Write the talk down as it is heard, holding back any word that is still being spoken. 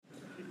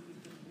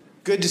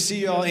Good to see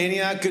you all,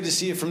 Antioch. Good to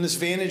see you from this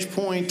vantage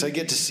point. I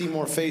get to see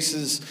more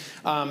faces.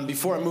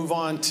 Before I move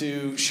on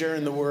to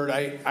sharing the word,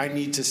 I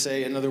need to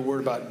say another word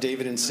about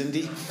David and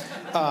Cindy.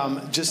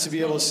 Just to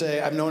be able to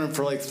say, I've known him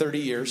for like 30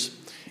 years.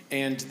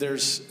 And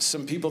there's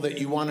some people that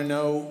you want to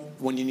know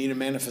when you need a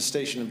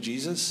manifestation of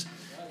Jesus.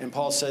 And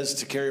Paul says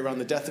to carry around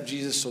the death of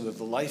Jesus so that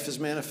the life is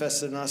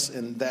manifested in us.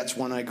 And that's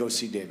when I go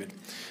see David.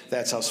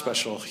 That's how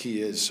special he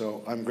is.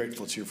 So I'm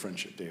grateful to your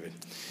friendship, David.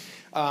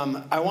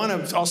 I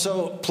want to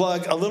also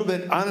plug a little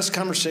bit Honest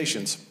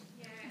Conversations.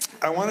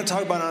 I want to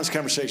talk about Honest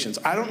Conversations.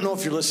 I don't know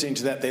if you're listening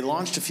to that. They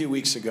launched a few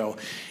weeks ago.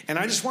 And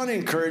I just want to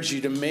encourage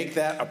you to make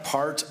that a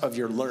part of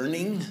your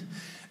learning.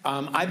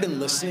 I've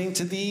been listening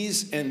to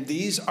these, and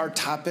these are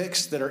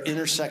topics that are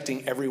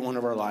intersecting every one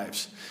of our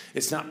lives.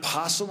 It's not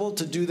possible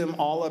to do them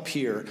all up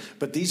here,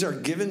 but these are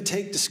give and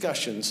take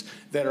discussions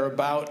that are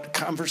about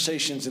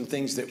conversations and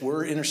things that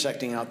we're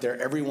intersecting out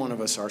there. Every one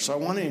of us are. So I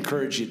want to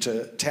encourage you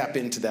to tap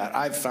into that.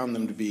 I've found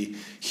them to be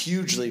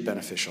hugely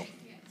beneficial.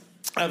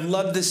 I've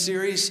loved this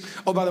series.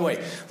 Oh, by the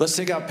way, let's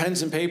take out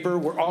pens and paper.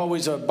 We're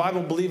always a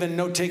Bible-believing,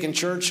 note-taking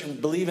church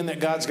and believing that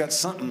God's got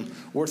something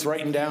worth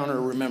writing down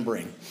or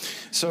remembering.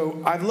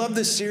 So I've loved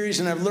this series,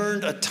 and I've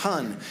learned a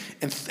ton.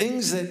 And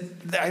things that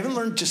I haven't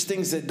learned just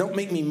things that don't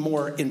make me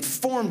more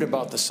informed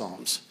about the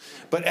Psalms,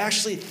 but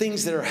actually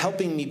things that are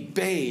helping me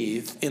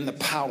bathe in the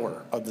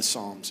power of the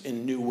Psalms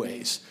in new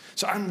ways.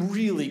 So I'm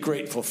really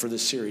grateful for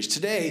this series.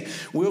 Today,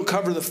 we'll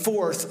cover the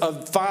fourth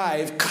of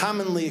 5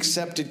 commonly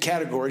accepted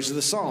categories of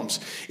the Psalms.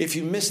 If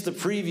you missed the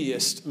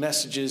previous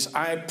messages,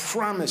 I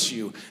promise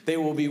you they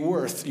will be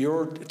worth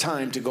your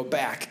time to go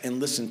back and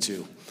listen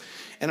to.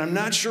 And I'm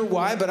not sure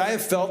why, but I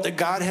have felt that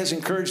God has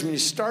encouraged me to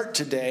start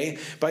today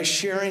by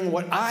sharing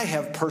what I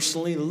have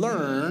personally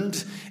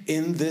learned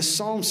in this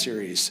Psalm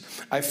series.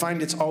 I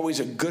find it's always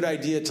a good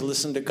idea to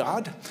listen to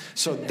God,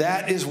 so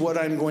that is what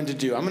I'm going to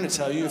do. I'm going to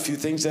tell you a few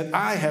things that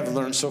I have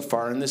learned so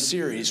far in this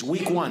series.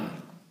 Week 1.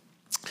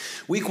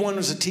 Week 1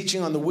 was a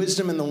teaching on the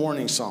wisdom and the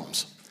warning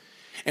Psalms.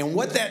 And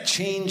what that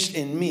changed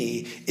in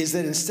me is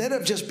that instead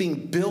of just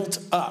being built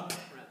up,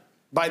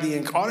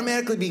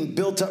 automatically being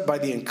built up by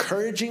the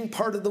encouraging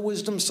part of the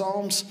wisdom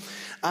Psalms,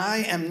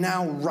 I am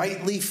now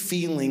rightly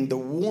feeling the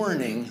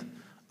warning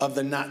of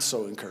the not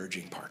so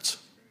encouraging parts.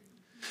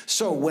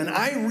 So when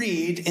I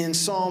read in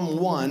Psalm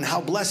 1,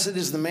 how blessed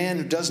is the man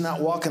who does not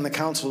walk in the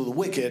counsel of the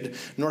wicked,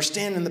 nor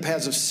stand in the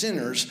paths of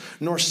sinners,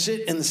 nor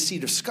sit in the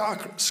seat of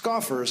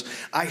scoffers,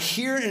 I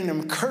hear and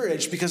am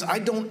encouraged because I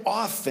don't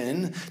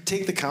often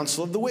take the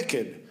counsel of the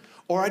wicked.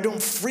 Or I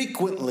don't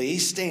frequently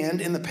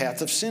stand in the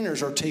path of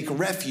sinners or take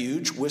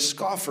refuge with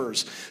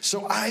scoffers.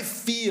 So I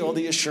feel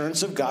the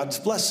assurance of God's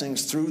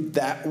blessings through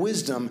that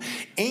wisdom.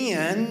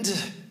 And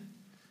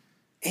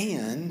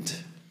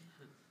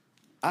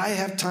I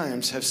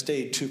have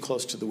stayed too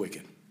close to the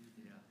wicked.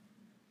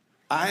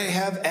 I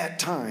have at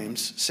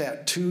times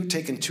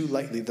taken too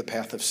lightly the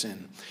path of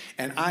sin.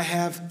 And I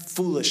have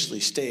foolishly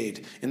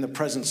stayed in the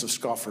presence of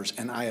scoffers,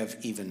 and I have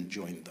even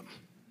joined them.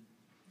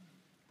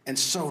 And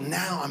so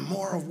now I'm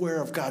more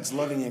aware of God's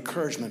loving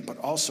encouragement, but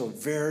also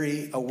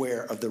very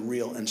aware of the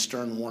real and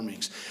stern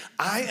warnings.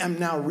 I am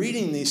now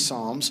reading these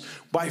Psalms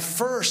by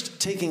first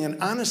taking an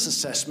honest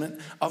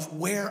assessment of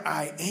where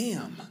I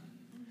am.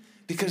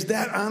 Because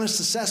that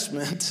honest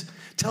assessment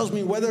tells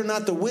me whether or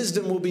not the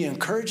wisdom will be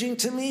encouraging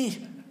to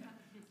me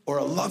or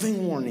a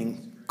loving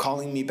warning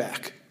calling me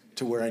back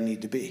to where I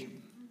need to be.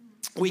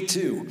 Week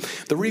 2,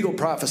 the regal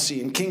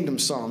prophecy and kingdom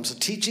psalms.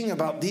 Teaching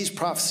about these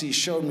prophecies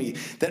showed me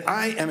that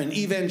I am an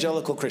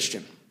evangelical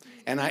Christian,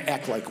 and I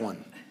act like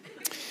one.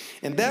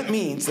 And that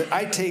means that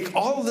I take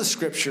all of the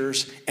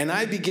scriptures and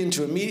I begin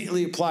to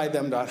immediately apply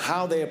them to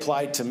how they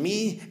apply to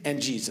me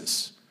and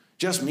Jesus.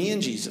 Just me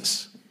and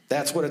Jesus.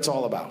 That's what it's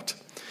all about.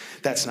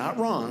 That's not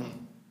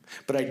wrong,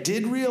 but I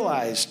did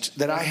realize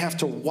that I have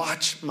to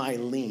watch my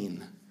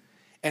lean.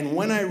 And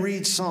when I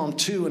read Psalm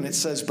 2 and it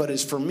says, but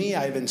as for me,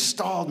 I've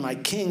installed my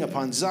king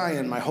upon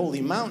Zion, my holy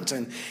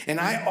mountain, and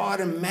I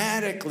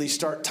automatically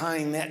start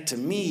tying that to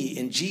me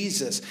and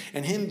Jesus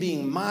and him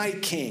being my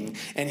king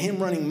and him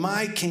running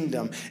my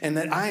kingdom and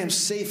that I am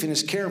safe in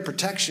his care and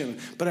protection.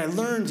 But I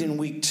learned in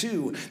week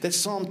 2 that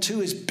Psalm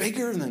 2 is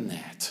bigger than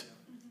that.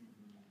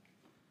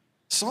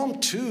 Psalm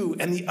 2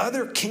 and the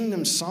other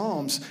kingdom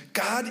psalms,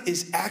 God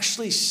is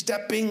actually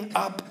stepping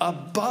up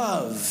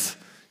above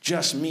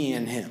just me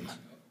and him.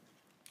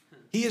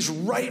 He is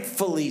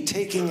rightfully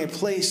taking a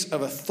place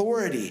of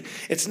authority.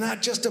 It's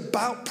not just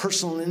about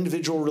personal and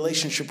individual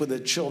relationship with the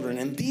children.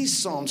 In these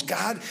Psalms,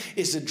 God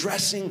is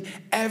addressing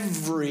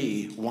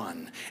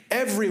everyone.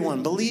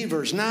 Everyone,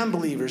 believers,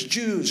 non-believers,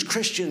 Jews,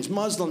 Christians,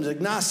 Muslims,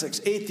 agnostics,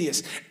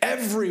 atheists,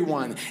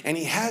 everyone. And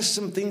he has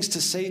some things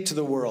to say to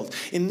the world.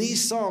 In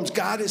these Psalms,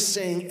 God is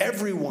saying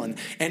everyone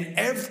and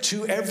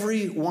to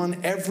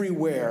everyone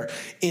everywhere.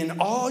 In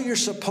all your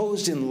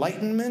supposed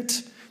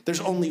enlightenment,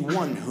 there's only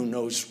one who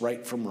knows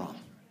right from wrong.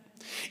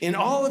 In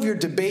all of your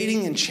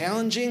debating and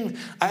challenging,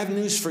 I have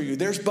news for you.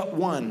 There's but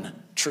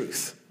one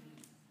truth.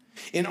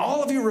 In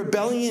all of your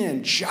rebellion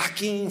and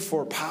jockeying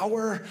for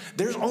power,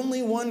 there's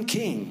only one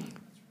king.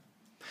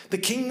 The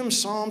kingdom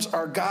psalms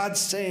are God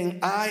saying,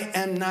 I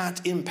am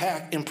not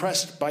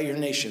impressed by your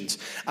nations.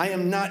 I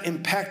am not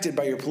impacted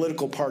by your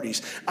political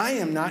parties. I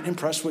am not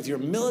impressed with your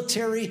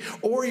military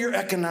or your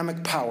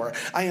economic power.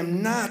 I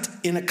am not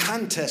in a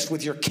contest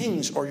with your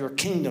kings or your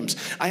kingdoms.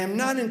 I am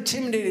not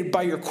intimidated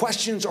by your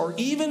questions or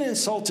even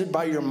insulted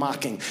by your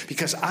mocking,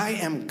 because I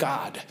am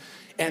God.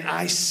 And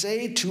I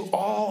say to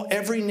all,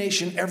 every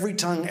nation, every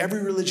tongue,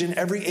 every religion,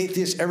 every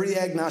atheist, every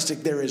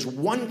agnostic, there is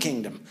one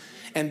kingdom.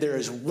 And there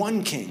is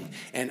one king,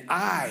 and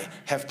I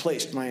have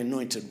placed my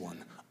anointed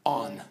one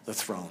on the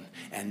throne,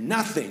 and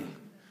nothing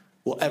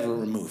will ever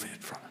remove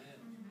it from it.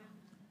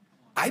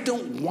 I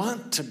don't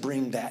want to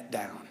bring that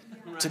down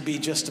to be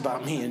just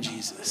about me and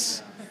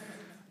Jesus.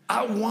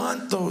 I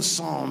want those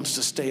psalms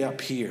to stay up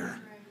here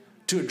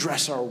to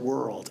address our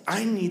world.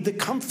 I need the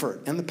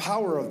comfort and the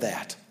power of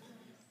that.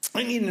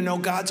 I need to know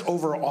God's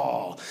over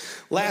all.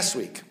 Last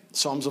week,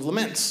 Psalms of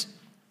Laments.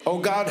 Oh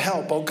God,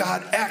 help. Oh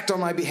God, act on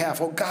my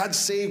behalf. Oh God,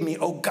 save me.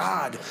 Oh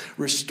God,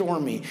 restore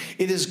me.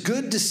 It is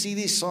good to see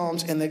these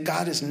Psalms and that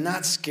God is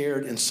not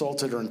scared,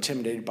 insulted, or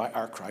intimidated by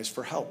our cries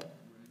for help.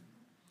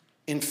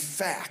 In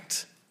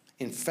fact,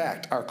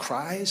 our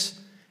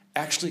cries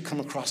actually come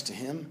across to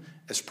him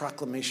as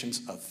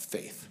proclamations of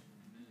faith.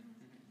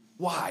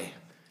 Why?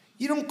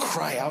 You don't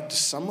cry out to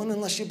someone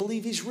unless you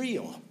believe he's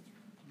real.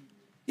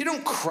 You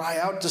don't cry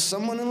out to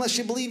someone unless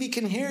you believe he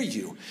can hear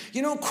you.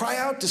 You don't cry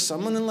out to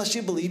someone unless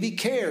you believe he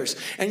cares.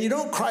 And you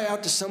don't cry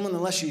out to someone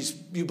unless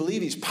you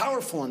believe he's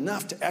powerful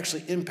enough to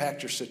actually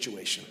impact your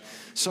situation.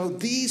 So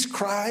these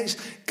cries,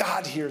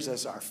 God hears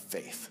as our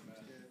faith.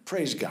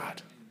 Praise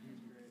God.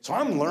 So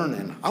I'm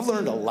learning. I've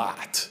learned a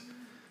lot.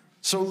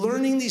 So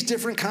learning these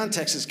different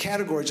contexts,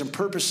 categories, and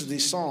purposes of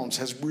these Psalms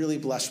has really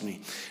blessed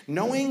me.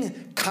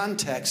 Knowing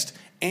context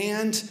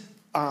and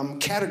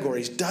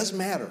categories does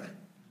matter.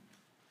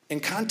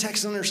 And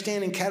context and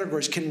understanding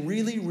categories can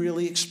really,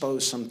 really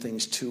expose some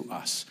things to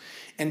us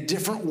and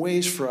different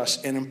ways for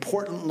us and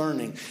important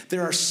learning.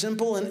 There are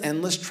simple and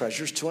endless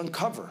treasures to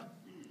uncover.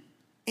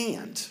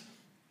 And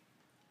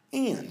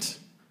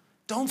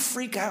don't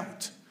freak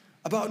out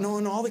about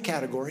knowing all the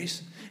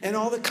categories and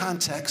all the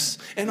contexts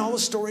and all the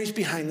stories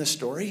behind the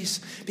stories,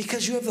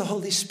 because you have the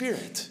Holy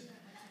Spirit.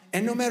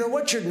 And no matter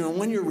what you're doing,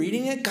 when you're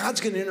reading it,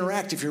 God's going to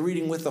interact if you're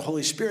reading with the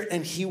Holy Spirit,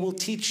 and he will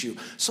teach you.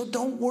 So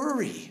don't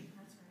worry.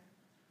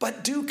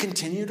 But do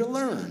continue to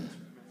learn.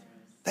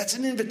 That's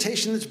an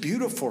invitation that's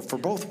beautiful for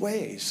both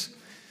ways.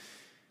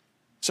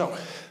 So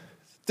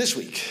this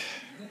week,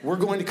 we're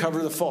going to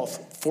cover the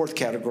fourth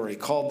category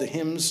called the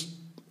hymns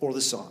or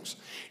the songs.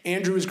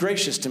 Andrew was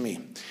gracious to me,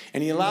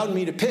 and he allowed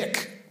me to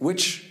pick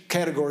which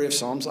category of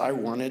psalms I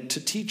wanted to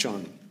teach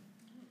on.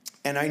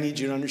 And I need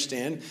you to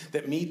understand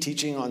that me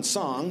teaching on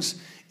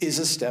songs is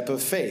a step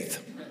of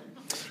faith.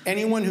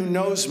 Anyone who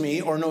knows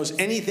me or knows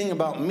anything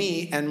about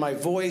me and my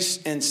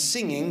voice and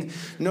singing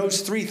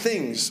knows three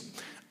things.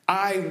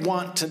 I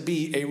want to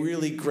be a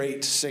really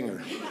great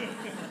singer.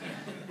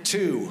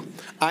 2,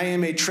 I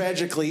am a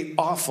tragically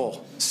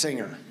awful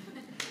singer.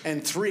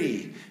 And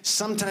 3,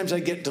 sometimes I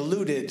get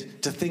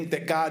deluded to think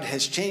that God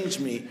has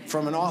changed me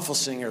from an awful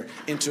singer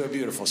into a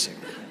beautiful singer.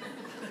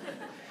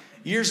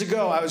 Years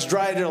ago, I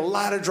did a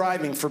lot of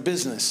driving for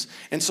business.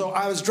 And so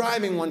I was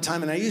driving one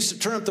time, and I used to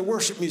turn up the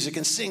worship music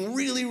and sing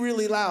really,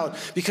 really loud,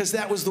 because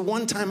that was the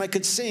one time I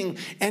could sing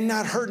and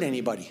not hurt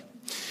anybody.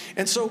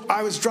 And so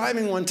I was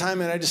driving one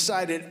time, and I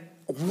decided,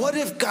 what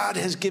if God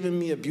has given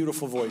me a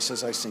beautiful voice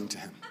as I sing to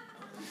him?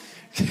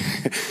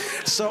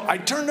 So I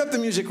turned up the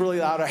music really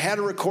loud. I had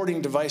a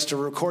recording device to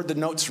record the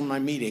notes from my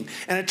meeting.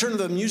 And I turned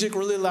the music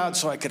really loud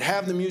so I could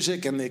have the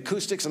music and the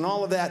acoustics and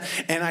all of that.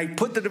 And I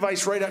put the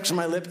device right up to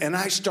my lip, and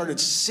I started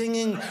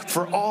singing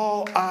for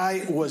all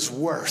I was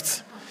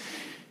worth.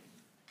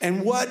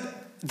 And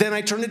then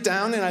I turned it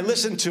down and I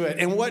listened to it.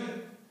 And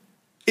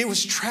it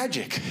was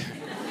tragic.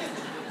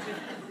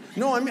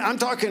 No, I'm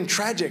talking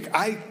tragic.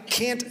 I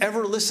can't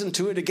ever listen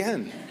to it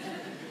again.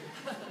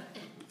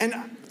 And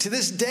to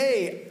this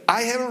day,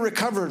 I haven't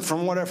recovered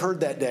from what I've heard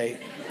that day.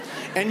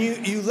 And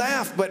you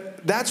laugh,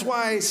 but that's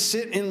why I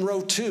sit in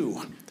row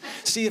 2.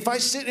 See, if I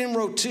sit in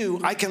row 2,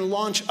 I can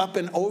launch up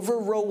and over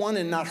row 1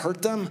 and not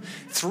hurt them.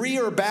 3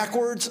 or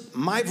backwards,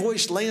 my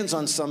voice lands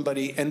on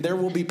somebody, and there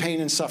will be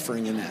pain and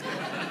suffering in that.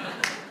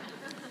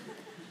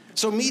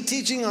 So me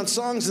teaching on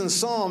songs and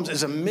psalms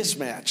is a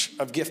mismatch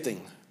of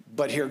gifting,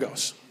 but here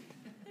goes.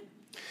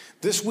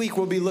 This week,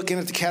 we'll be looking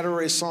at the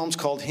category of psalms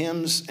called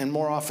hymns and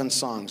more often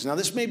songs. Now,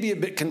 this may be a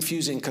bit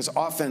confusing because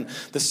often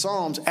the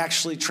psalms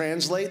actually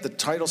translate. The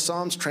title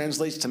psalms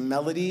translates to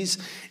melodies.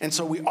 And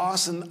so we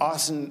often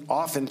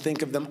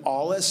think of them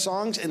all as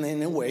songs, and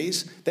in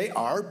ways they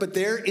are. But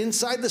there,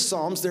 inside the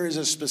psalms, there is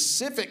a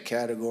specific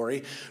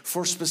category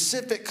for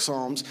specific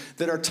psalms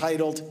that are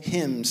titled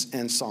hymns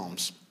and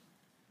psalms.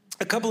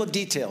 A couple of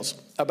details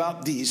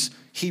about these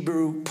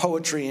Hebrew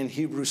poetry and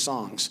Hebrew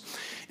songs.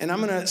 And I'm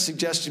going to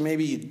suggest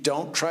maybe you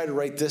don't try to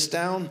write this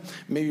down.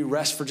 Maybe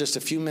rest for just a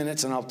few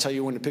minutes, and I'll tell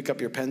you when to pick up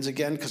your pens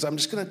again, because I'm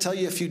just going to tell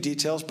you a few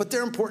details, but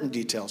they're important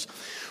details.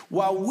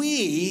 While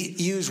we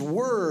use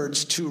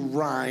words to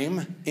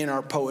rhyme in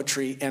our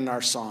poetry and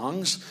our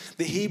songs,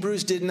 the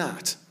Hebrews did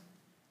not.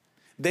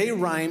 They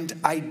rhymed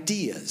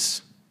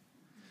ideas.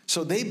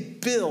 So they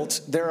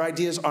built their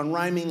ideas on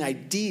rhyming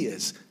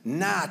ideas,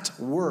 not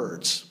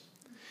words.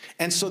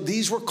 And so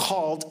these were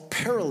called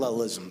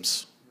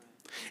parallelisms.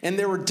 And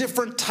there were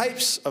different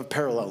types of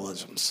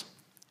parallelisms.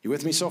 You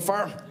with me so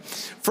far?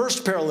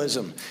 First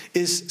parallelism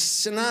is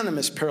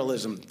synonymous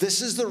parallelism.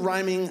 This is the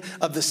rhyming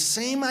of the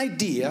same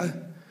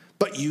idea,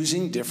 but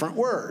using different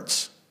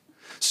words.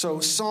 So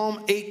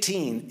Psalm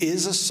 18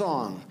 is a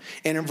song.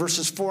 And in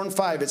verses 4 and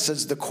 5, it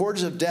says, the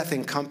cords of death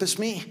encompassed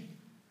me.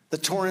 The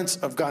torrents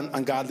of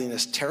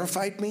ungodliness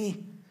terrified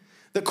me.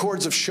 The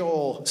cords of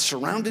Sheol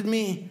surrounded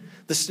me.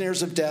 The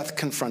snares of death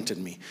confronted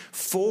me.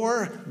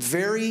 4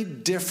 very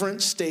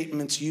different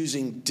statements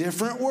using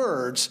different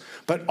words,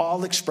 but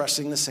all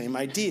expressing the same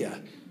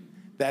idea.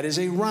 That is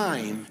a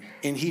rhyme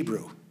in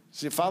Hebrew.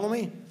 So you follow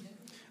me?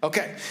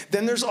 Okay.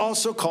 Then there's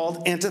also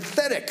called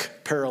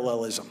antithetic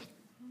parallelism.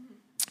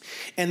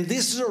 And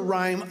this is a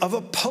rhyme of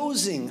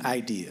opposing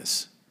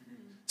ideas.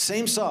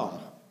 Same psalm.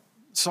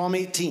 Psalm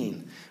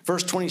 18,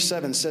 verse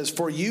 27 says,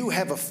 for you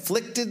have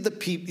afflicted the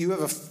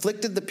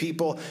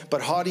people,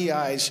 but haughty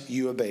eyes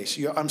you abase.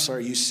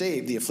 You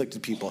save the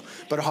afflicted people,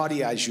 but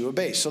haughty eyes you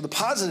abase. So the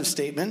positive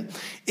statement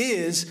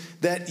is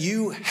that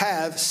you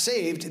have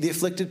saved the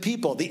afflicted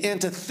people. The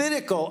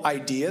antithetical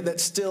idea that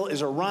still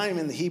is a rhyme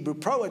in the Hebrew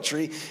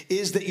poetry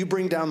is that you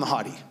bring down the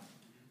haughty.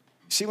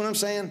 See what I'm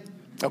saying?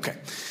 Okay.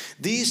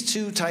 These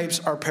two types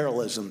are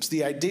parallelisms.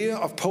 The idea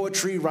of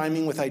poetry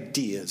rhyming with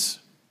ideas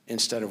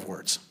instead of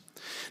words.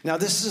 Now,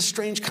 this is a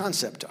strange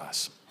concept to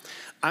us.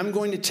 I'm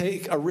going to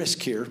take a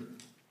risk here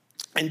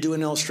and do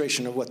an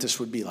illustration of what this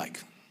would be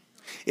like.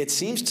 It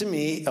seems to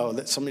me,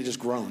 that somebody just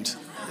groaned.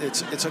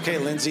 It's okay,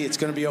 Lindsay, it's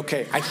going to be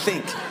okay. I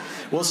think.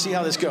 We'll see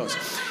how this goes.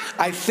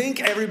 I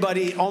think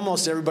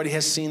almost everybody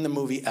has seen the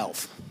movie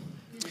Elf.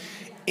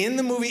 In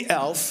the movie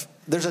Elf,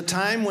 there's a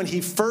time when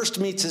he first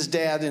meets his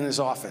dad in his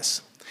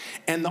office.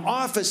 And the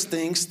office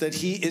thinks that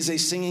he is a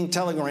singing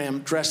telegram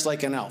dressed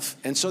like an elf.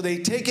 And so they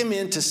take him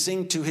in to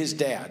sing to his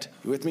dad.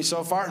 You with me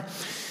so far?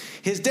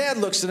 His dad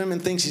looks at him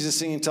and thinks he's a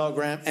singing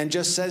telegram and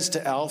just says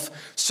to Elf,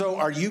 so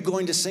are you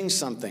going to sing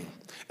something?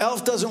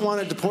 Elf doesn't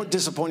want to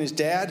disappoint his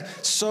dad,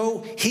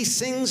 so he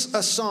sings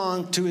a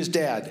song to his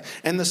dad.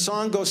 And the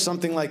song goes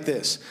something like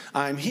this.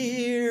 I'm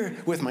here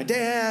with my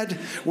dad,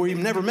 we've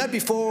never met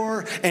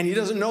before, and he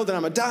doesn't know that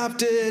I'm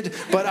adopted,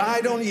 but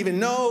I don't even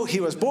know he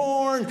was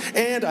born,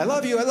 and I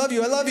love you, I love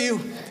you, I love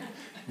you.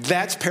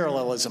 That's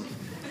parallelism.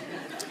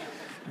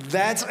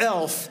 That's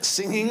Elf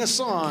singing a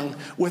song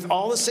with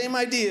all the same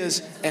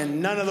ideas, and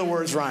none of the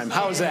words rhyme.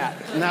 How is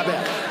that? Not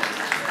bad.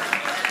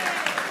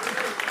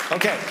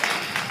 Okay.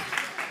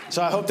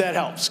 So I hope that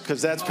helps,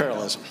 because that's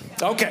parallelism.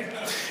 Okay,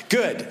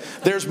 good.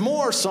 There's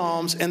more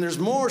psalms, and there's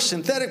more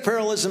synthetic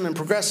parallelism and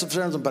progressive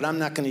parallelism, but I'm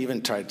not going to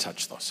even try to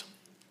touch those.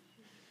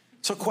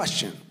 So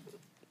question,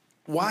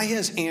 why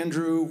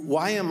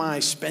am I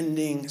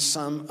spending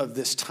some of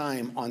this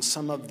time on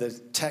some of the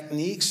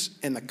techniques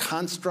and the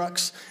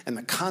constructs and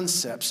the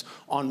concepts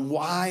on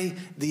why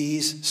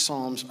these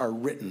psalms are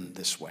written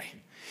this way?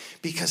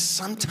 Because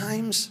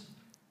sometimes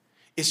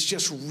it's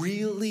just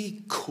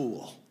really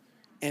cool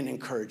and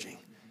encouraging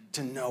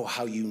to know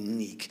how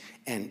unique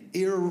and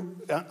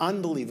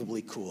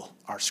unbelievably cool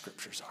our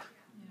scriptures are.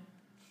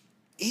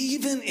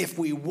 Even if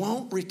we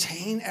won't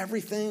retain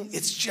everything,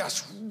 it's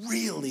just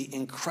really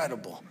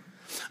incredible.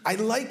 I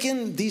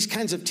liken these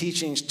kinds of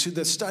teachings to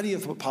the study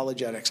of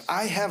apologetics.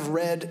 I have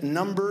read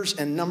numbers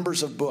and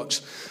numbers of books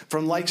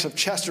from likes of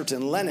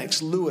Chesterton,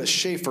 Lennox, Lewis,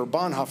 Schaeffer,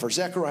 Bonhoeffer,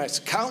 Zacharias,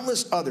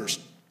 countless others.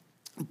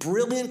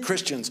 Brilliant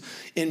Christians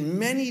in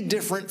many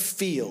different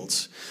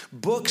fields,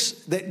 books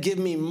that give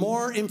me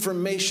more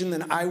information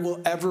than I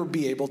will ever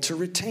be able to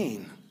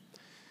retain.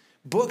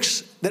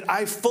 Books that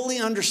I fully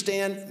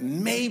understand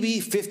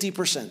maybe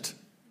 50%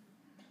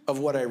 of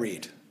what I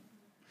read.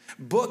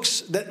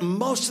 Books that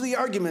most of the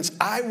arguments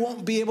I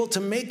won't be able to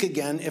make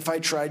again if I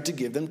tried to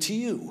give them to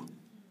you.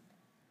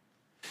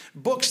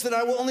 Books that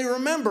I will only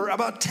remember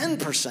about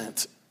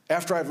 10%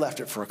 after I've left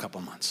it for a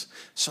couple months.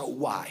 So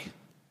why?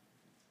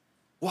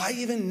 Why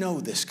even know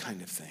this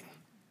kind of thing?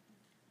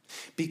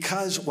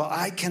 Because while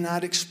I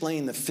cannot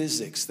explain the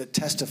physics that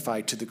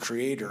testify to the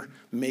Creator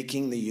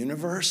making the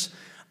universe,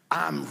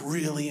 I'm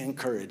really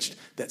encouraged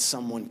that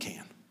someone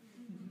can.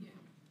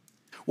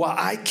 While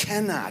I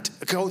cannot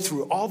go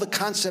through all the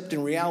concept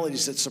and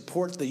realities that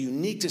support the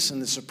uniqueness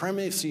and the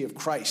supremacy of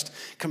Christ,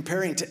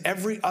 comparing to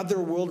every other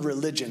world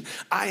religion,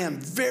 I am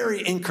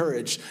very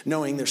encouraged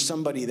knowing there's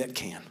somebody that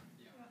can.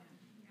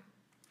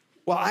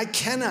 While I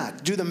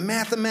cannot do the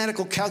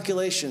mathematical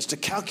calculations to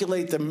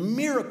calculate the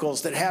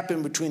miracles that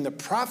happen between the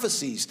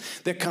prophecies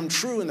that come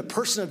true in the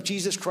person of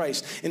Jesus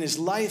Christ in his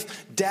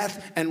life,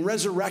 death, and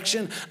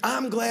resurrection,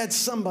 I'm glad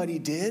somebody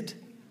did.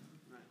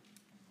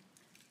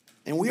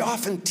 And we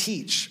often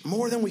teach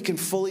more than we can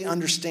fully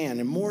understand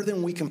and more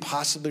than we can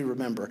possibly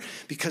remember,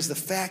 because the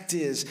fact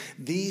is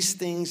these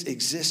things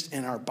exist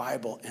in our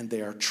Bible and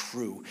they are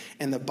true.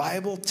 And the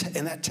Bible,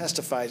 and that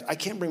testifies. I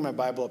can't bring my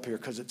Bible up here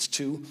because it's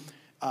too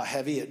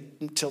heavy.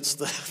 It tilts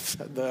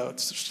the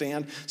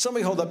stand.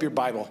 Somebody hold up your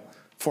Bible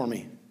for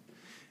me.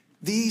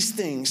 These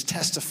things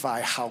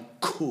testify how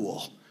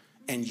cool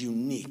and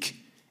unique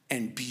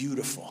and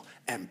beautiful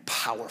and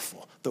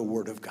powerful the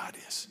Word of God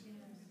is.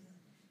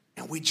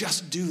 And we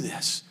just do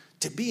this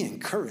to be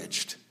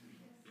encouraged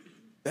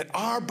that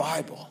our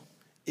Bible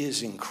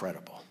is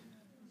incredible.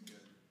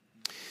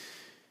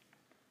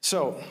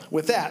 So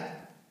with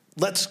that,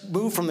 let's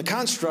move from the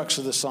constructs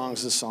of the songs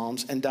of the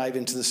Psalms and dive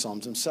into the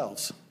Psalms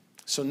themselves.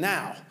 So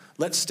now,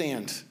 let's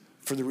stand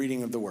for the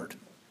reading of the Word.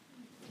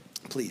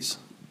 Please.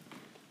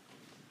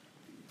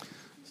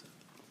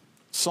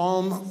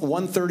 Psalm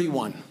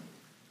 131.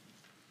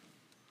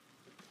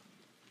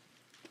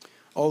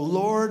 O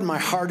Lord, my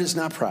heart is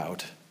not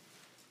proud,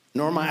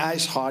 nor my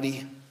eyes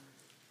haughty,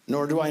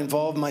 nor do I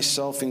involve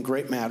myself in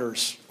great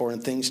matters or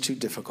in things too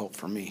difficult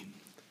for me.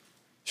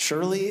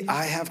 Surely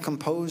I have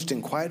composed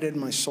and quieted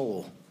my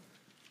soul.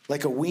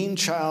 Like a weaned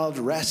child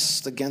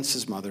rests against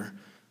his mother,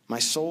 my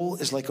soul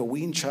is like a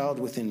weaned child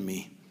within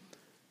me.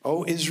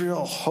 O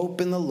Israel,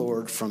 hope in the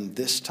Lord from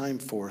this time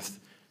forth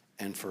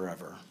and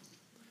forever.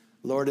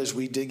 Lord, as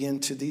we dig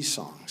into these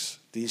songs,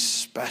 these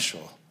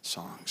special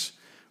songs,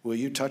 will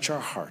you touch our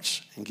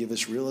hearts and give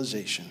us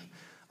realization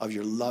of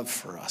your love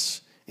for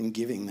us in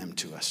giving them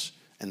to us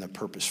and the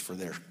purpose for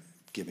their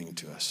giving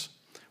to us.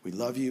 We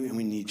love you and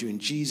we need you. In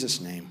Jesus'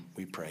 name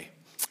we pray.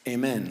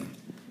 Amen.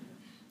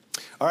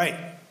 All right.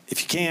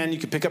 If you can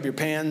pick up your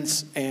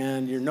pens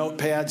and your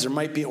notepads,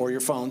 or your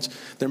phones.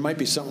 There might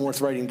be something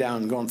worth writing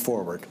down going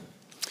forward.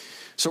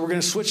 So we're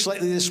going to switch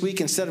slightly this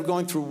week. Instead of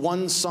going through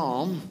one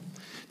psalm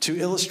to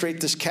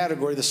illustrate this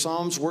category, the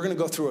Psalms, we're going to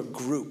go through a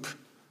group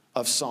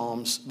of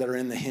psalms that are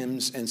in the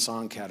hymns and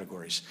song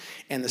categories.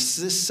 And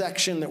this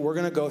section that we're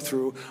going to go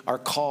through are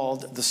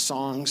called the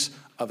Songs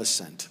of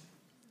Ascent.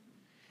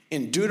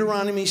 In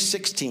Deuteronomy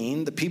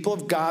 16, the people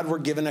of God were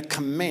given a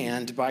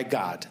command by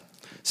God.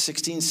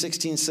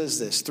 16:16 says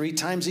this: 3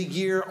 times a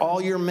year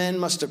all your men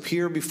must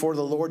appear before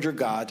the Lord your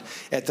God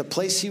at the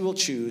place he will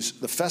choose,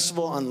 the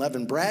festival of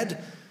unleavened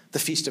bread, the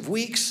Feast of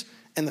Weeks,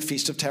 and the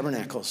Feast of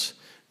Tabernacles.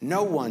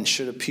 No one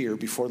should appear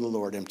before the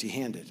Lord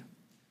empty-handed.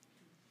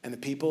 And the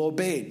people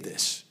obeyed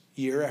this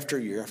year after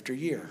year after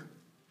year.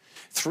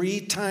 3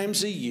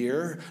 times a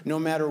year, no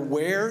matter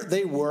where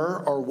they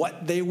were or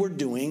what they were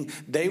doing,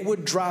 they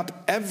would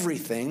drop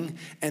everything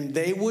and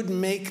they would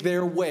make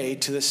their way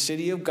to the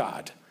city of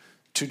God,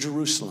 to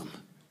Jerusalem,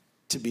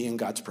 to be in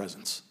God's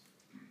presence.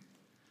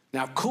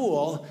 Now,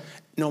 cool,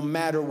 no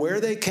matter where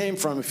they came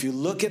from, if you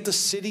look at the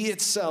city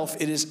itself,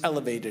 it is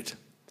elevated.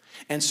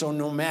 And so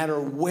no matter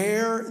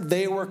where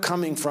they were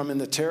coming from in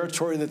the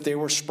territory that they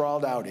were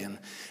sprawled out in,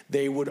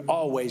 they would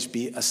always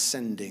be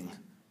ascending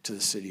to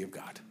the city of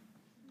God.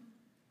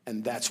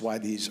 And that's why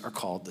these are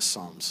called the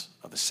Psalms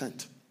of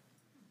Ascent.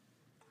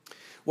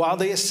 While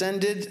they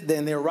ascended,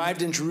 then they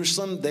arrived in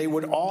Jerusalem, they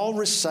would all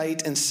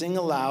recite and sing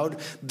aloud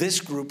this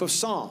group of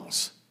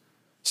songs.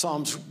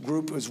 Psalms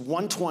group was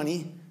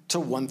 120 to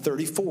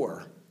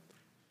 134.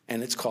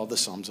 And it's called the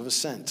Psalms of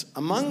Ascent.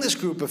 Among this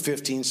group of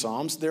 15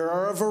 psalms, there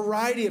are a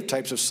variety of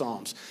types of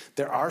psalms.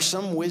 There are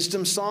some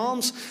wisdom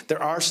psalms.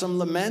 There are some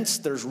laments.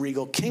 There's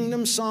regal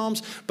kingdom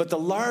psalms. But the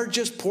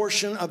largest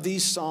portion of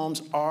these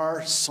psalms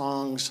are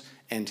songs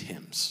and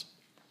hymns.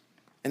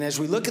 And as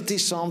we look at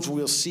these psalms,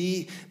 we'll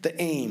see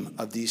the aim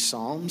of these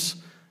psalms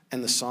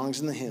and the songs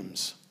and the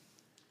hymns.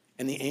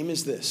 And the aim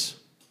is this: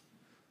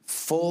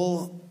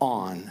 full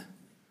on,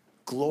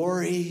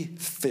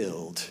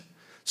 glory-filled,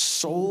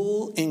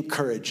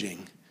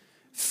 soul-encouraging,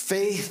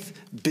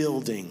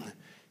 faith-building,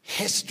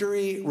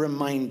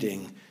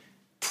 history-reminding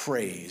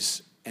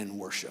praise and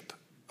worship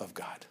of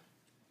God.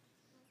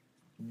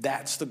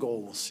 That's the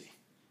goal we'll see.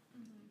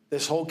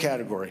 This whole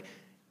category,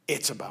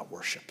 it's about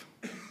worship.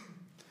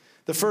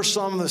 The first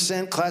Psalm of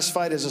Ascent,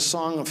 classified as a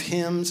song of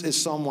hymns, is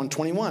Psalm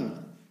 121.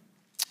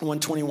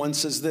 121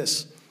 says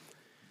this: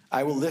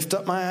 I will lift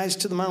up my eyes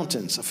to the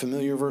mountains, a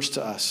familiar verse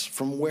to us.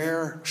 From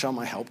where shall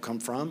my help come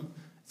from?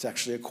 It's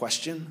actually a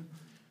question.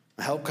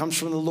 My help comes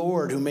from the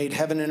Lord who made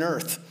heaven and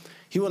earth.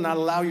 He will not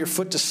allow your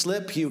foot to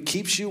slip. He who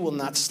keeps you will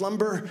not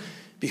slumber.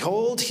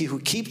 Behold, he who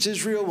keeps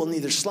Israel will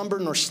neither slumber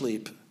nor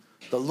sleep.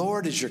 The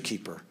Lord is your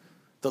keeper.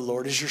 The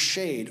Lord is your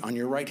shade on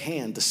your right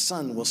hand. The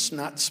sun will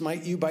not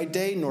smite you by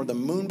day, nor the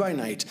moon by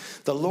night.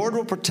 The Lord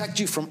will protect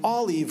you from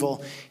all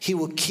evil. He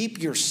will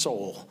keep your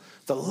soul.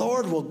 The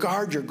Lord will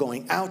guard your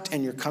going out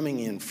and your coming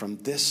in from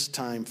this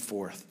time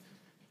forth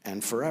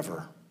and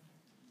forever.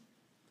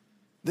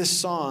 This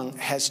song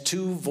has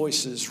 2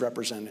 voices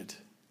represented.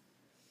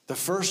 The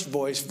first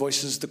voice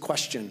voices the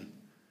question: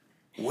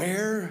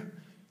 where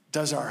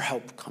does our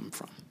help come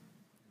from?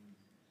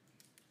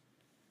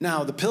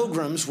 Now, the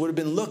pilgrims would have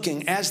been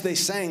looking, as they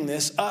sang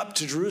this, up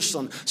to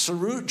Jerusalem.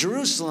 So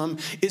Jerusalem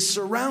is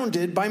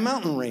surrounded by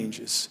mountain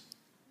ranges.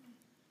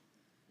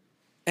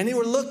 And they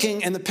were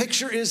looking, and the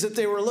picture is that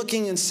they were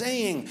looking and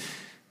saying,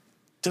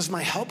 does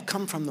my help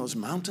come from those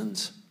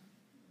mountains?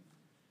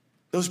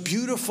 Those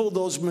beautiful,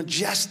 those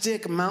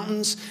majestic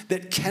mountains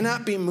that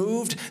cannot be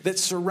moved, that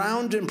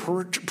surround and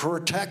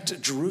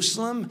protect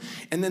Jerusalem?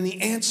 And then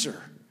the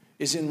answer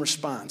is in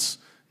response,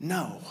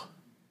 no.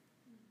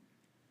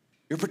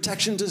 Your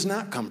protection does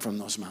not come from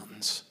those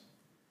mountains.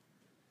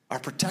 Our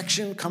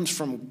protection comes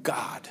from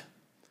God,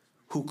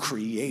 who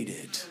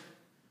created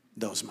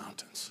those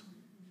mountains.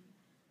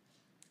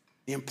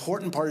 The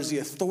important part is the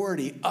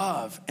authority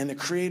of and the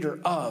creator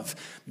of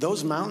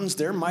those mountains.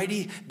 They're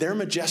mighty, they're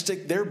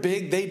majestic, they're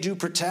big, they do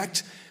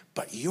protect.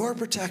 But your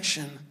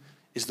protection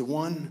is the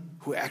one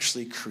who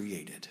actually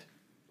created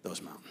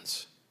those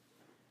mountains.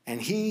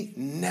 And he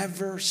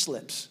never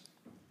slips.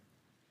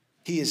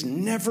 He is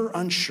never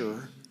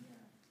unsure,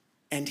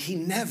 and he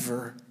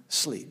never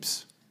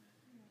sleeps.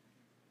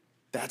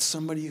 That's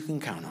somebody you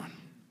can count on.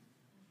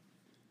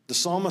 The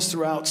psalmist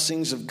throughout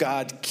sings of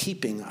God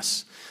keeping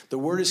us. The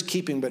word is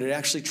keeping, but it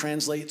actually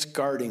translates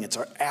guarding. It's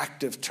our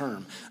active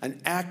term,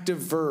 an active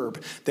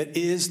verb that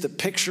is the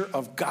picture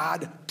of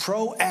God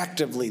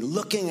proactively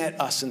looking at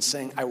us and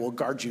saying, I will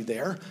guard you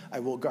there, I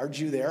will guard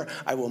you there,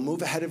 I will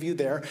move ahead of you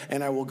there,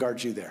 and I will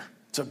guard you there.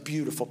 It's a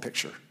beautiful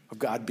picture of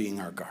God being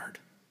our guard.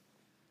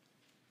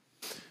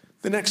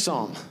 The next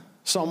psalm,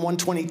 Psalm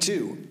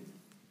 122.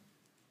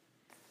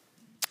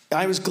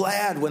 I was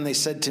glad when they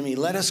said to me,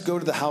 let us go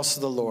to the house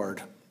of the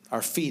Lord.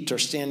 Our feet are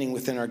standing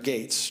within our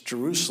gates.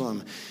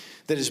 Jerusalem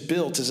that is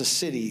built as a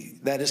city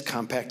that is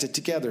compacted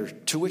together,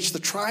 to which the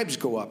tribes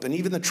go up, and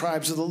even the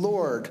tribes of the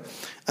Lord,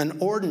 an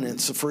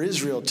ordinance for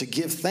Israel to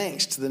give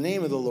thanks to the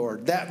name of the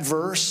Lord. That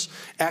verse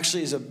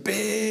actually is a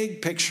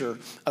big picture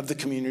of the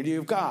community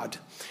of God.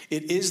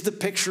 It is the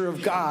picture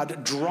of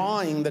God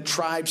drawing the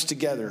tribes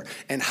together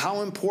and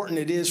how important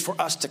it is for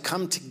us to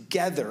come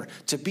together,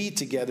 to be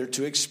together,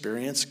 to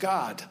experience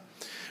God.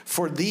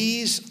 For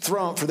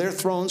their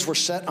thrones were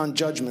set on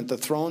judgment, the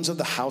thrones of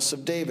the house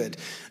of David.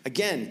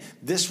 Again,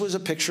 this was a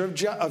picture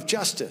of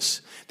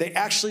justice. They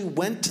actually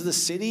went to the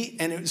city,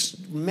 and it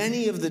was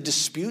many of the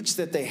disputes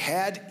that they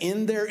had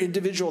in their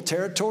individual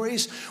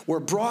territories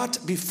were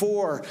brought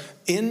before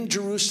in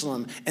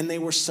Jerusalem, and they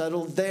were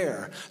settled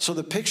there. So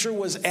the picture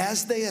was,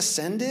 as they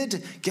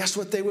ascended, guess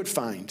what they would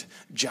find?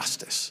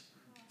 Justice.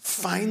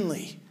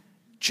 Finally,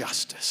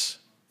 justice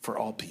for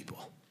all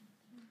people.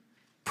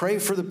 Pray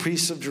for the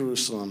priests of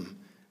Jerusalem.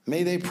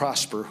 May they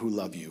prosper who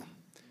love you.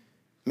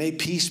 May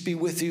peace be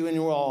with you in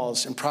your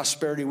walls and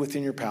prosperity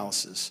within your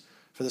palaces.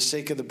 For the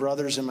sake of the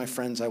brothers and my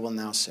friends, I will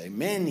now say,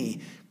 may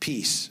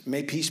peace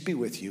be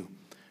with you.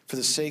 For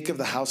the sake of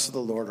the house of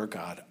the Lord our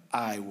God,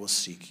 I will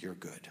seek your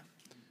good.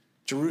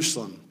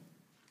 Jerusalem,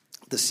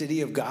 the city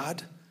of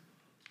God,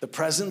 the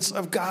presence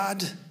of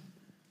God,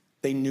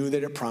 they knew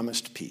that it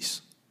promised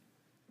peace.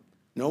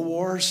 No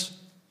wars,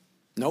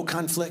 no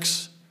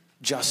conflicts,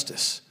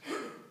 justice.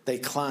 They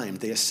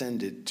climbed, they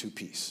ascended to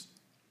peace.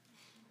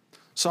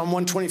 Psalm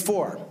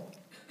 124,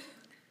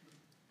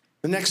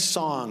 the next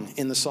song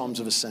in the Psalms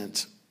of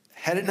Ascent.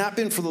 Had it not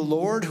been for the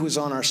Lord who is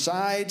on our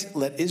side,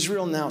 let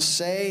Israel now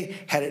say,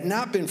 had it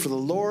not been for the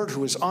Lord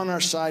who is on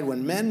our side,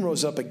 when men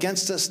rose up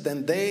against us,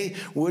 then they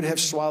would have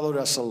swallowed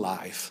us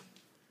alive.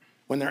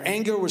 When their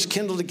anger was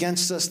kindled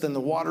against us, then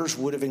the waters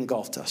would have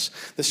engulfed us.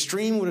 The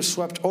stream would have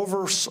swept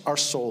over our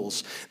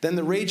souls. Then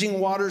the raging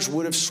waters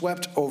would have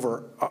swept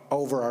over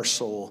our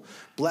soul.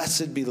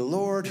 Blessed be the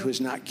Lord who has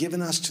not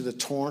given us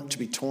to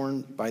be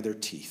torn by their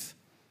teeth.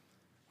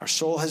 Our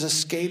soul has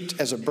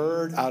escaped as a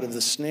bird out of the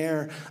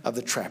snare of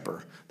the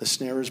trapper. The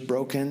snare is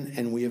broken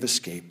and we have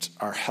escaped.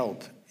 Our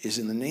help is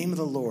in the name of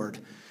the Lord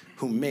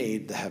who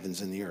made the heavens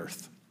and the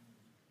earth.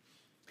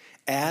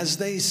 As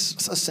they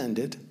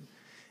ascended,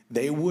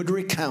 they would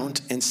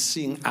recount and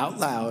sing out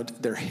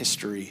loud their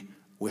history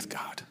with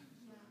God.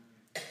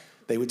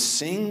 They would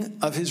sing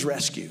of his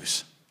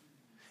rescues.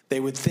 They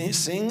would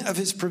sing of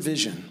his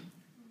provision.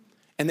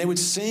 And they would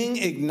sing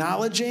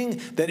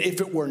acknowledging that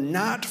if it were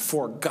not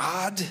for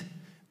God,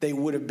 they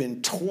would have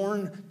been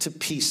torn to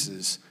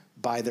pieces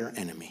by their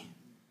enemy.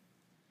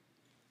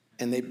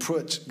 And they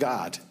put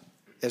God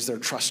as their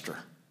truster,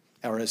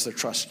 or as their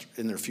trust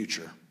in their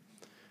future.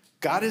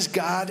 God is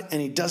God, and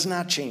he does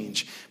not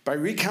change. By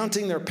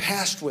recounting their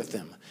past with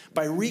him,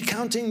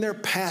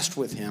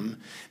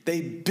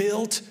 they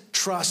built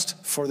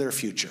trust for their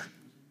future.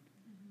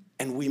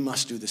 And we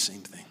must do the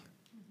same thing.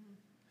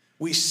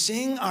 We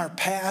sing our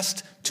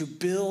past to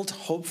build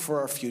hope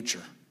for our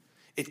future.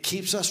 It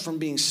keeps us from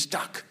being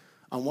stuck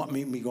on what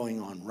may be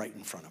going on right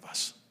in front of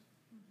us.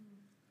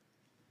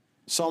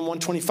 Psalm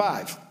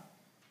 125.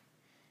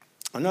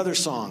 Another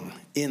song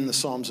in the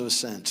Psalms of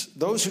Ascent.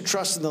 Those who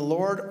trust in the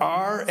Lord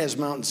are as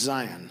Mount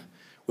Zion,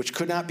 which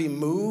could not be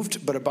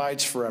moved but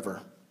abides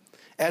forever.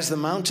 As the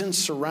mountains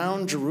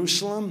surround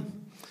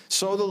Jerusalem,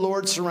 So the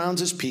Lord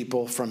surrounds his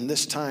people from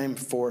this time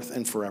forth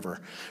and forever.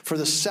 For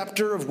the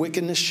scepter of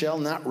wickedness shall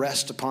not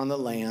rest upon the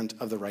land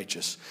of the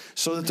righteous,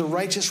 so that the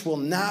righteous will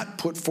not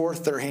put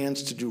forth their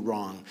hands to do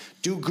wrong.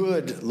 Do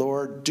good,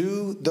 Lord,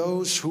 do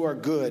those who are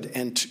good,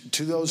 and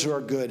to those who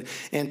are good,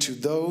 and to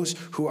those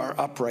who are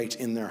upright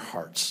in their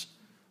hearts.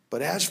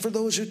 But as for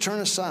those who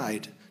turn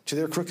aside to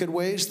their crooked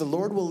ways, the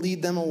Lord will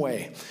lead them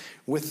away.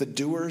 With the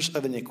doers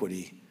of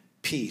iniquity,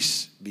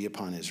 peace be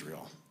upon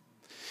Israel.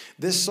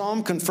 This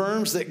psalm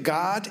confirms that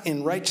God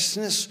in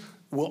righteousness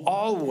will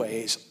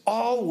always,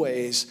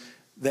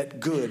 that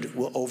good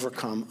will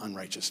overcome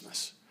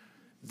unrighteousness.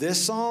 This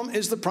psalm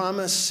is the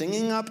promise,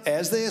 singing up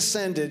as they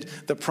ascended,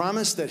 the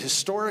promise that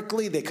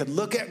historically they could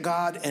look at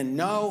God and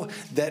know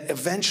that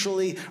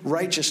eventually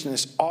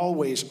righteousness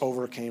always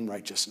overcame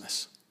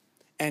righteousness,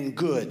 and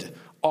good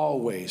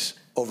always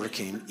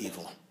overcame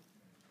evil.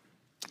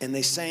 And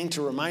they sang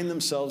to remind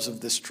themselves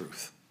of this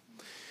truth.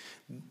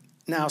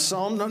 Now,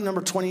 Psalm number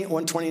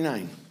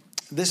 129.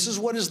 This is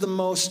what is the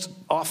most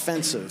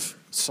offensive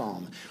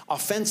psalm.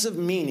 Offensive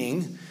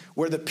meaning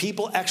where the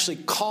people actually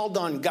called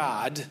on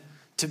God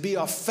to be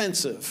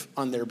offensive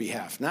on their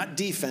behalf. Not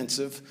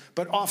defensive,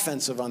 but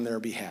offensive on their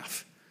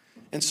behalf.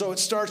 And so it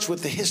starts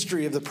with the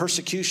history of the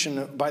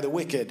persecution by the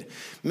wicked.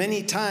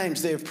 Many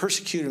times they have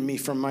persecuted me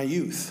from my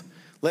youth.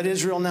 Let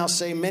Israel now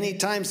say, many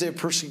times they have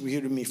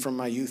persecuted me from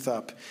my youth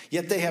up,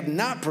 yet they have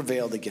not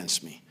prevailed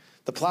against me.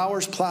 The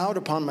plowers plowed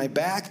upon my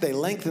back, they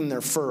lengthened their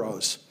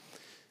furrows.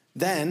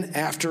 Then,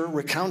 after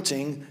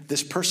recounting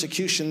this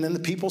persecution, then the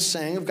people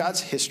sang of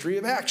God's history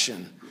of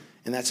action.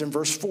 And that's in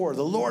verse 4.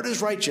 The Lord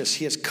is righteous.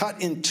 He has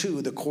cut in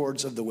two the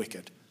cords of the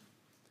wicked.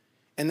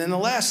 And then the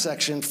last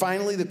section,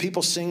 finally, the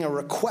people sing a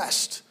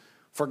request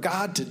for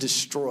God to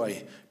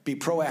destroy, be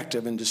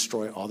proactive and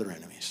destroy all their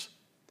enemies.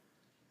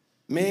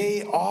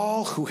 May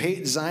all who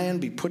hate Zion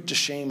be put to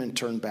shame and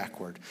turn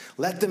backward.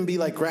 Let them be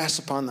like grass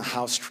upon the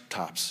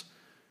housetops,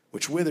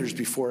 which withers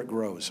before it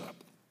grows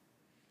up,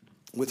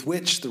 with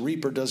which the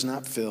reaper does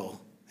not fill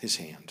his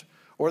hand,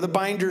 or the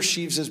binder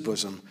sheaves his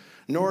bosom,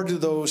 nor do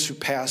those who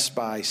pass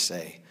by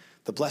say,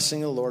 the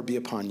blessing of the Lord be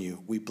upon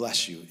you. We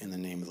bless you in the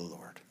name of the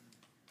Lord.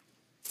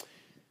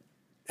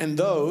 And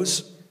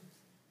those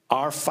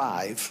are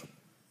 5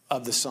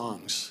 of the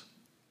songs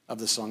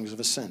of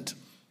ascent.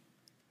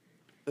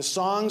 The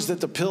songs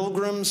that the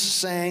pilgrims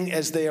sang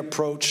as they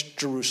approached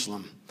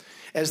Jerusalem,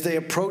 as they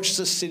approached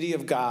the city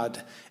of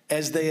God,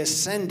 as they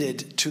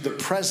ascended to the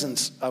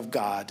presence of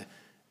God,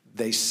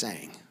 they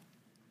sang.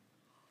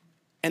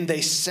 And they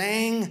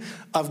sang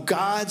of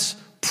God's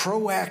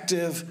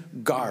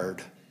proactive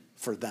guard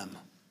for them.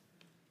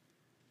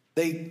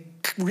 They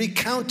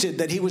recounted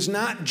that he was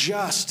not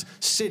just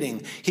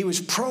sitting. He was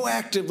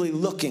proactively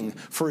looking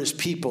for his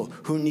people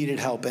who needed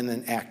help and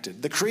then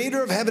acted. The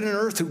creator of heaven and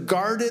earth who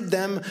guarded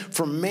them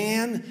from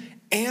man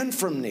and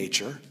from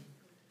nature,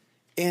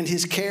 and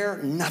his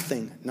care,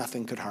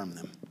 nothing could harm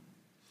them.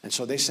 And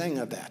so they sang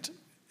of that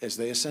as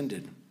they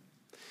ascended.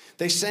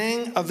 They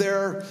sang of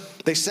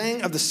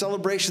the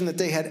celebration that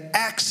they had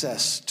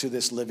access to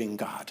this living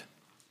God.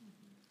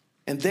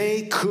 And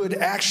they could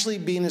actually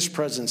be in his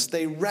presence.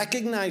 They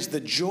recognized the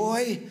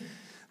joy,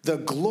 the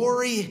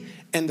glory,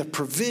 and the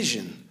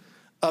provision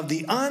of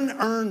the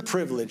unearned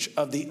privilege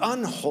of the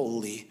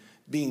unholy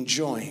being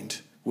joined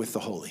with the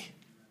holy.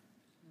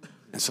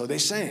 And so they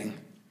sang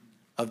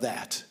of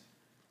that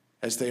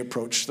as they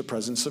approached the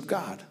presence of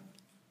God.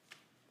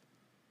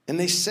 And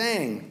they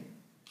sang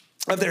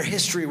of their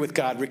history with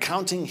God,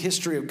 recounting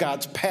history of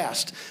God's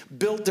past,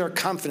 built their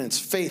confidence,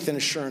 faith, and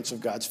assurance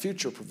of God's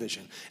future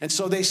provision. And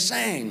so they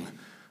sang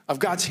of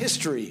God's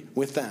history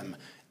with them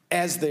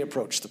as they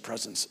approached the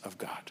presence of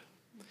God.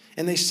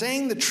 And they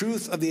sang the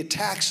truth of the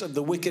attacks of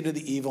the wicked and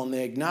the evil, and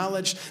they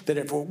acknowledged that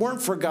if it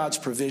weren't for God's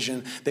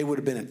provision, they would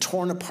have been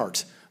torn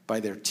apart by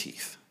their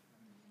teeth.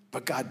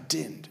 But God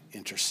didn't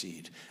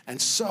intercede.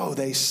 And so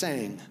they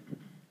sang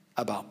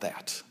about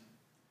that.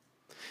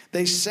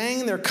 They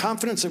sang their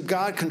confidence of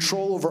God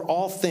control over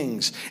all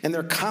things, and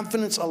their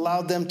confidence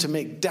allowed them to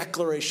make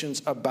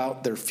declarations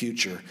about their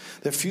future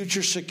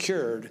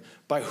secured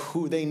by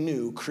who they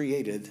knew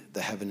created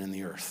the heaven and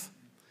the earth.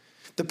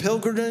 The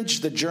pilgrimage,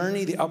 the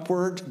journey, the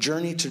upward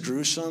journey to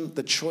Jerusalem,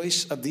 the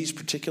choice of these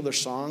particular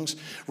songs,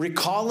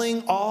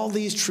 recalling all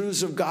these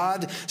truths of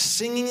God,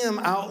 singing them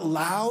out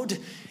loud,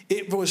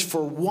 it was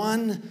for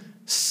one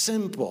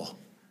simple,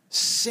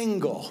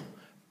 single,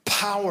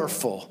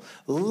 powerful,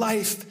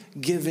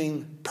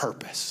 life-giving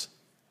purpose.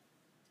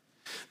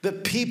 The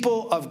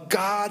people of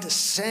God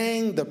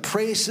sang the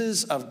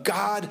praises of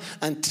God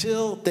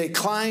until they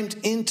climbed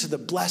into the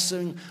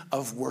blessing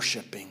of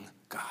worshiping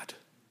God.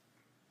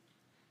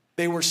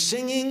 They were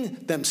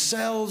singing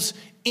themselves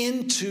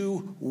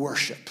into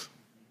worship.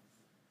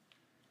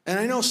 And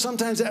I know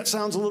sometimes that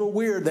sounds a little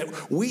weird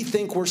that we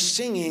think we're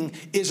singing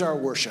is our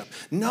worship.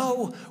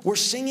 No, we're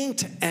singing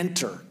to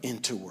enter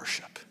into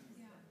worship.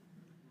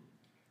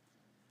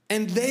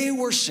 And they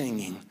were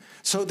singing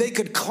so they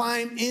could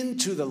climb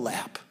into the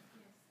lap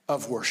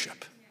of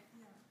worship.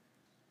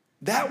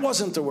 That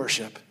wasn't the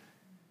worship.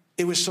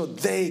 It was so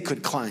they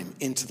could climb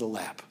into the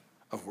lap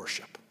of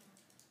worship.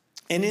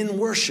 And in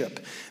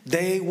worship,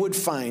 they would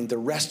find the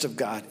rest of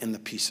God and the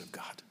peace of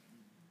God.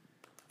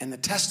 And the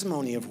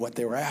testimony of what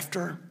they were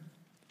after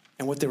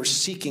and what they were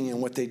seeking and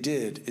what they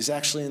did is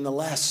actually in the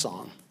last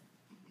song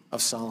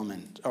of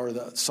Solomon, or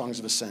the Songs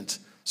of Ascent,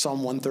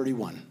 Psalm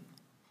 131.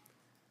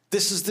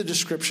 This is the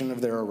description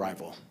of their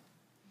arrival.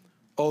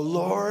 O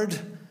Lord,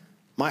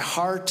 my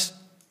heart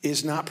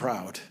is not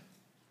proud,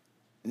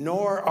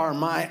 nor are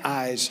my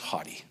eyes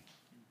haughty.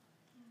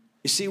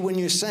 You see, when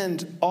you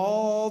ascend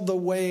all the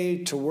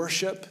way to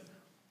worship,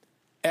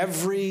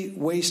 every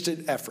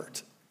wasted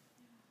effort,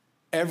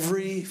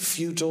 every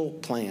futile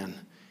plan,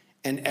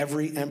 and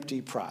every empty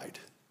pride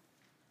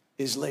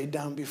is laid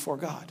down before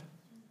God.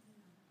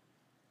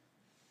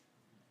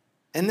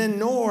 And then,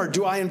 nor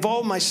do I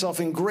involve myself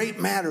in great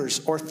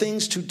matters or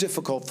things too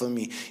difficult for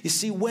me. You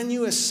see, when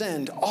you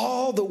ascend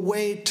all the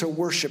way to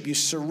worship, you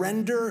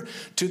surrender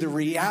to the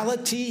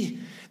reality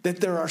that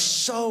there are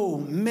so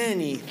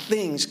many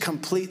things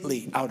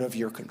completely out of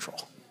your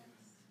control.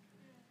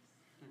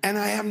 And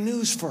I have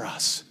news for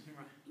us.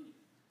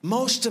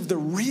 Most of the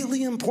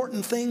really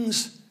important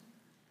things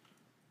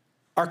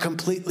are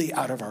completely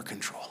out of our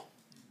control.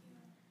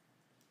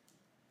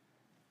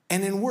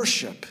 And in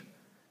worship,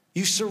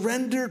 you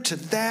surrender to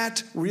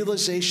that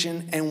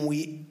realization, and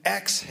we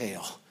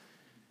exhale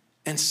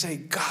and say,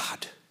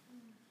 God,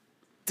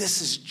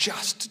 this is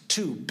just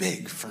too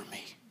big for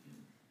me.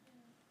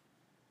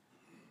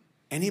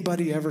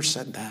 Anybody ever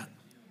said that?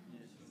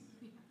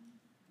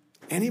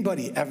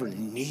 Anybody ever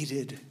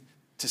needed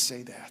to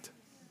say that?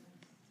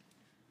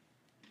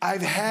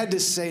 I've had to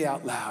say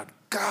out loud,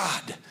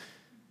 God,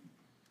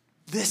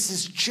 this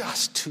is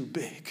just too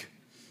big.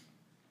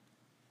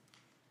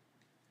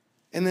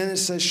 And then it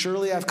says,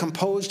 surely I've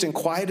composed and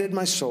quieted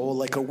my soul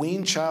like a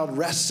weaned child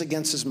rests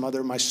against his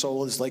mother. My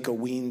soul is like a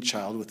weaned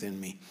child within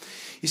me.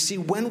 You see,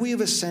 when we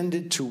have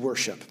ascended to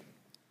worship,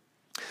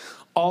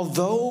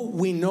 although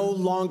we no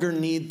longer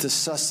need the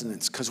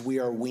sustenance because we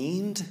are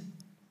weaned,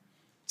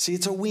 see,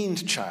 it's a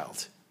weaned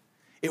child.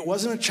 It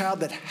wasn't a child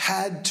that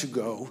had to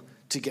go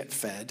to get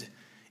fed.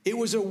 It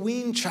was a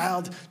weaned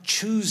child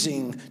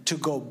choosing to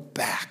go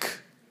back.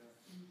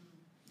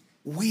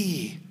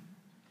 We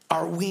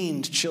are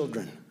weaned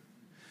children.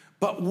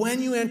 But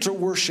when you enter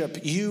worship,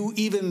 you,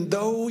 even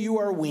though you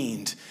are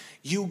weaned,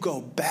 you go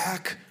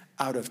back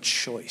out of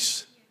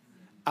choice,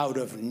 out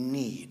of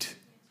need,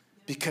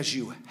 because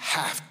you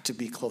have to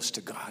be close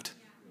to God.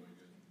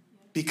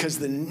 Because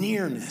the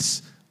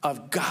nearness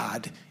of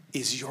God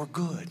is your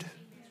good.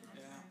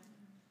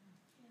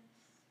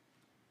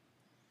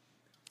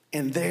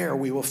 And there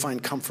we will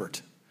find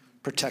comfort,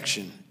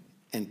 protection,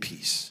 and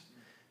peace.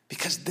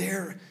 Because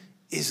there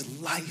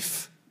is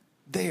life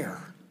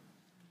there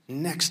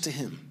next to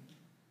him.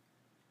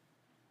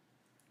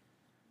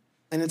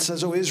 And it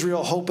says, O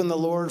Israel, hope in the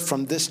Lord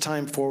from this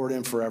time forward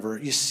and forever.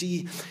 You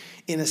see,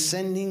 in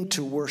ascending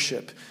to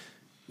worship,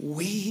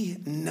 we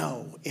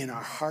know in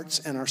our hearts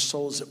and our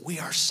souls that we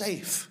are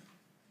safe.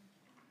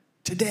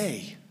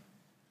 Today,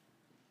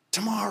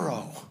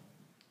 tomorrow,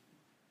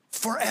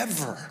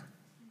 forever.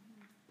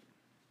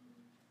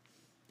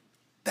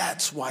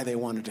 That's why they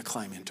wanted to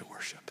climb into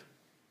worship.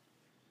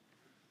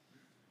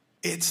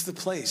 It's the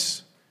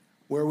place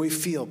where we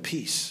feel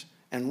peace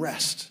and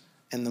rest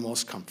and the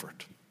most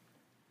comfort.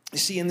 You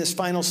see, in this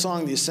final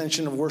song, the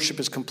ascension of worship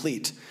is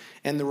complete.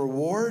 And the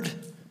reward,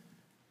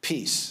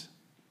 peace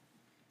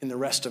in the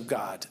rest of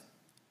God.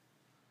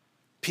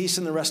 Peace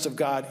in the rest of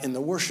God in the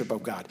worship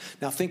of God.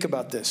 Now think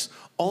about this.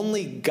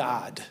 Only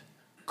God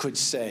could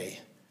say,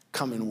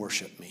 come and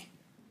worship me.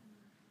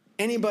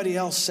 Anybody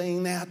else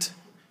saying that?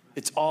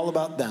 It's all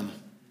about them.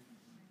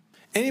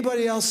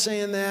 Anybody else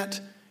saying that?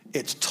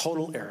 It's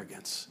total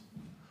arrogance.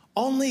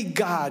 Only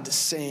God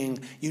saying,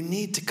 you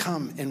need to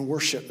come and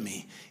worship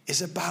me,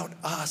 is about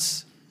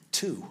us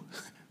too.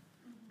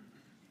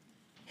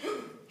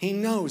 He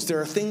knows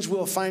there are things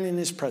we'll find in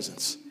his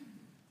presence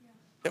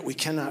that we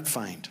cannot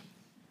find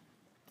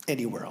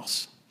anywhere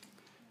else.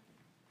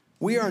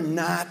 We are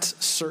not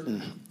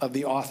certain of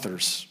the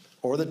authors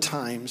or the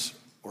times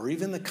or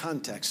even the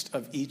context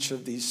of each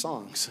of these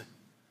songs.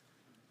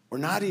 We're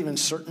not even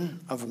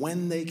certain of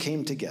when they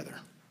came together.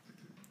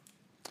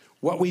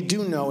 What we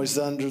do know is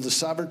that under the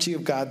sovereignty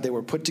of God, they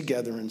were put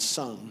together and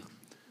sung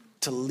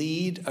to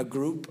lead a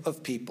group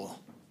of people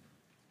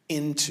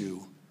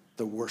into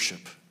the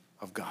worship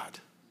of God.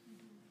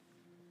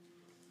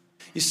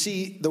 You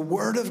see, the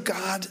word of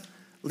God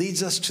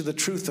leads us to the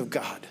truth of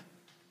God,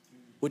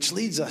 which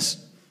leads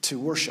us to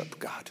worship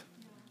God.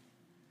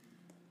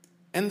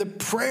 And the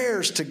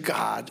prayers to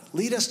God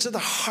lead us to the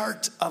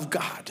heart of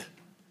God,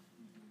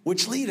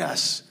 which lead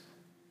us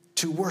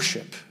to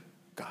worship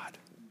God.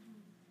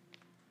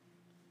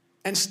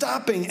 And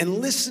stopping and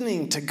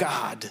listening to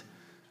God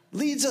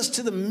leads us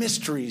to the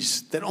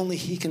mysteries that only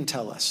he can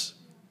tell us.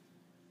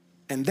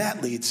 And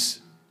that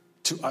leads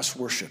to us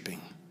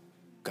worshiping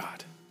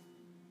God.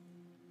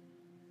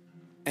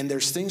 And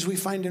there's things we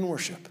find in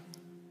worship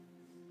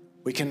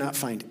we cannot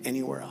find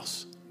anywhere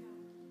else.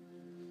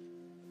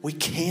 We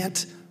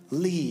can't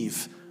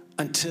leave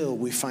until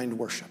we find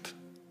worship.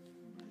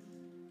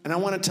 And I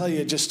want to tell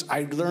you,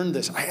 I learned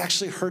this. I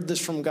actually heard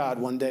this from God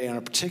one day on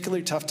a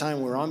particularly tough time.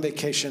 We were on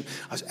vacation.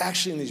 I was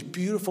actually in this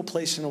beautiful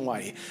place in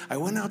Hawaii. I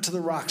went out to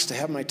the rocks to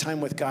have my time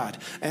with God,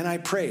 and I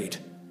prayed,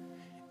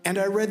 and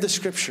I read the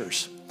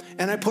scriptures,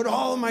 and I put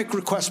all of my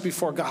requests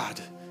before God.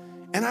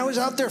 And I was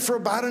out there for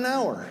about an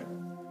hour,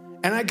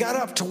 and I got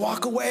up to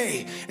walk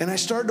away, and I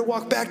started to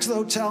walk back to the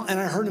hotel, and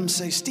I heard him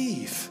say,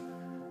 "Steve,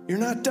 you're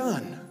not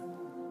done."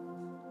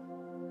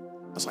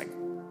 I was like,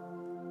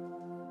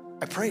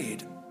 I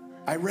prayed.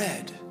 I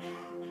read.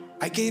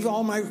 I gave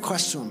all my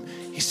requests to him.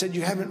 He said,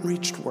 "You haven't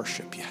reached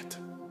worship yet.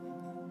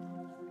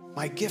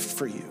 My gift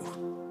for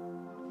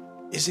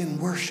you is in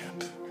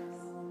worship."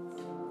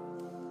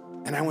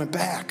 And I went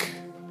back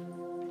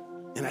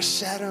and I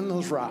sat on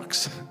those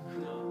rocks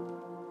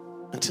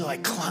until I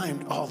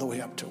climbed all the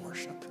way up to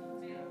worship.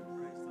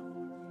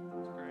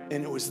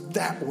 And it was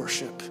that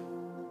worship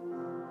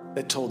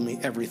that told me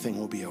everything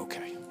will be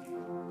okay.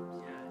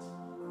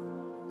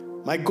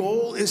 My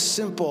goal is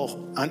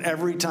simple on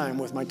every time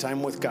with my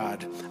time with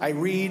God. I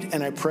read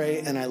and I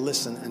pray and I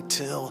listen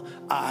until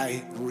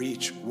I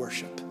reach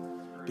worship.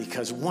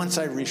 Because once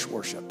I reach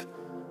worship,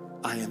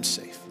 I am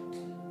safe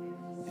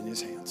in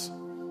his hands.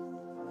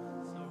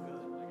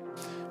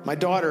 My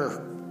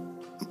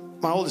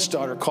oldest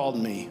daughter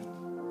called me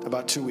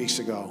about 2 weeks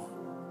ago.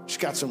 She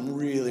got some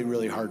really,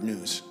 really hard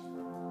news.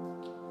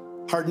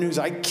 Hard news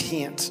I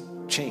can't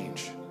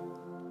change.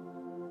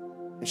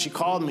 And she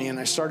called me, and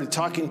I started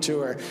talking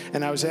to her,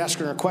 and I was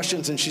asking her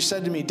questions, and she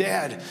said to me,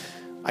 "Dad,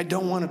 I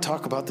don't want to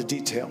talk about the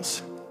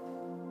details."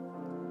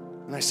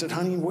 And I said,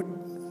 "Honey,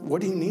 what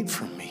do you need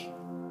from me?"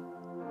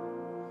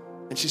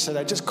 And she said,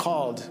 "I just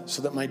called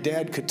so that my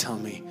dad could tell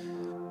me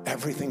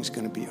everything's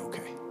going to be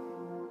okay."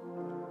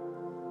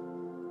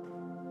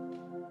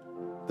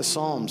 The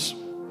Psalms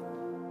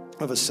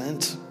of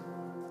Ascent,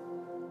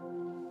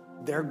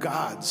 they're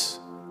God's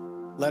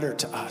letter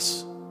to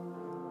us,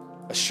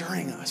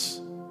 assuring us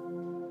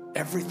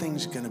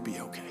everything's going to be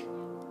okay.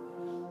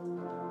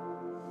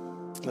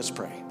 Let's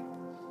pray.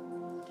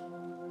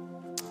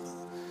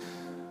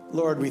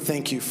 Lord, we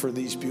thank you for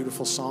these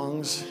beautiful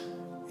songs.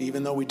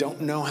 Even though we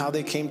don't know how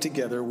they came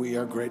together, we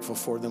are grateful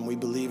for them. We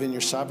believe in your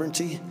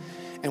sovereignty,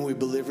 and we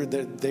believe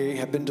that they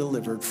have been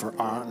delivered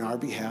on our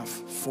behalf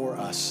for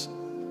us,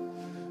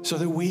 so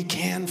that we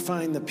can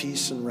find the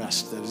peace and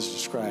rest that is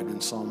described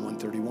in Psalm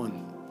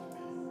 131.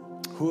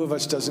 Who of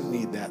us doesn't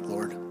need that,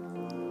 Lord?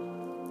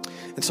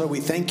 And so we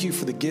thank you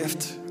for the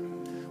gift.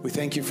 We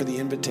thank you for the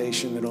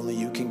invitation that only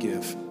you can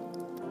give.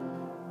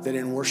 That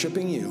in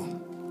worshiping you,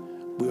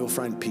 we will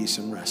find peace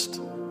and rest.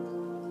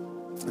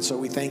 And so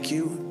we thank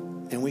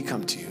you and we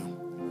come to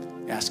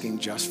you asking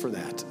just for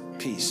that,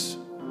 peace,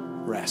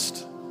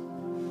 rest,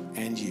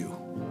 and you.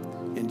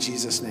 In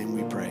Jesus' name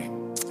we pray.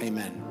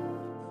 Amen.